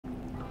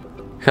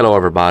Hello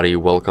everybody,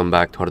 welcome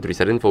back to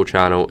HardReset.Info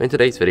channel. In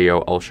today's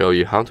video, I'll show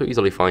you how to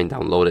easily find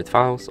downloaded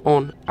files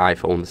on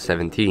iPhone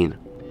 17.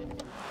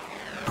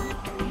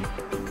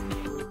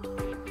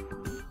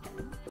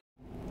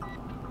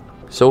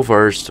 So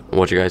first,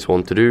 what you guys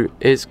want to do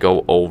is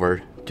go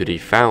over to the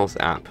Files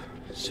app.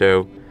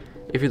 So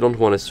if you don't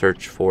want to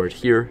search for it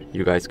here,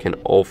 you guys can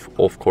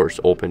of course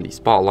open the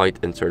Spotlight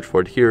and search for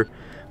it here,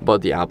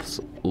 but the app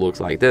looks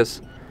like this.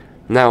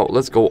 Now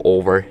let's go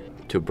over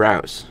to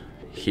Browse.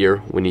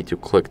 Here we need to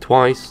click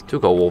twice to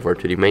go over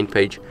to the main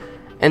page,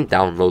 and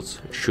downloads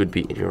should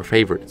be in your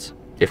favorites.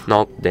 If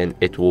not, then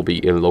it will be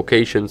in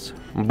locations,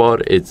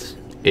 but it's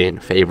in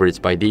favorites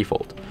by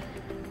default.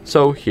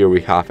 So here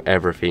we have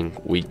everything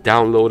we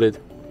downloaded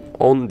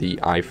on the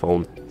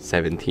iPhone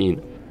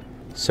 17.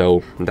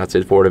 So that's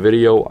it for the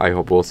video. I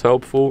hope it was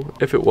helpful.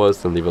 If it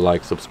was, then leave a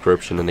like,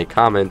 subscription and a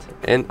comment,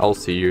 and I'll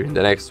see you in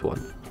the next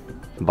one.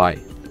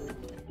 Bye.